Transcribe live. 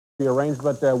be arranged,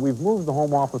 but we've moved the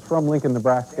home office from Lincoln,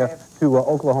 Nebraska to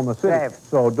Oklahoma City. Dave.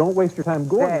 So don't waste your time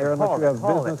going there unless you have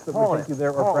hold business it, that hold will take you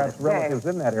there, or hold perhaps it, relatives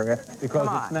Dave. in that area, because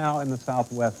Come it's on. now in the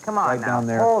southwest, Come on right now. down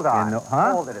there. Hold on.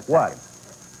 Huh? Hold it a second. What?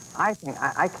 I think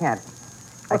I can't.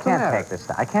 What's I can't the matter? take this.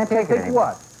 I can't take it Take anymore.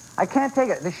 what? I can't take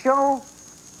it. The show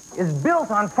is built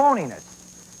on phoniness.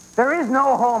 There is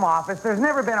no home office. There's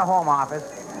never been a home office.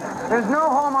 There's no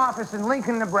home office in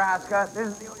Lincoln, Nebraska.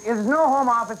 There's no home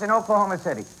office in Oklahoma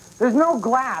City. There's no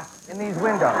glass in these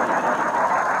windows.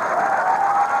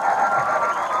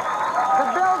 The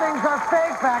buildings are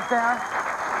fake back there.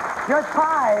 Your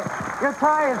tie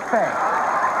is fake.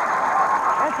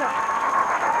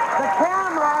 The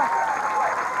camera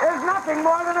is nothing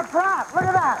more than a prop. Look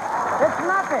at that. It's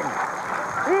nothing.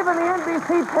 Even the NBC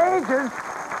pages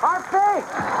are fake.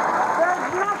 There's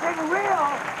nothing real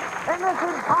in this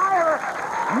entire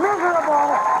miserable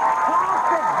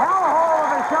plastic hellhole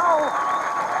of a show.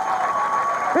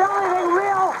 The only thing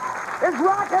real is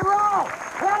rock and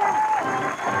roll.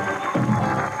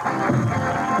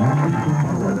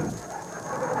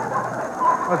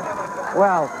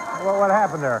 Well, what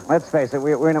happened there? Let's face it,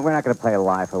 we're not going to play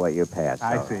live for what you pay us.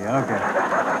 I see,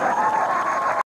 okay.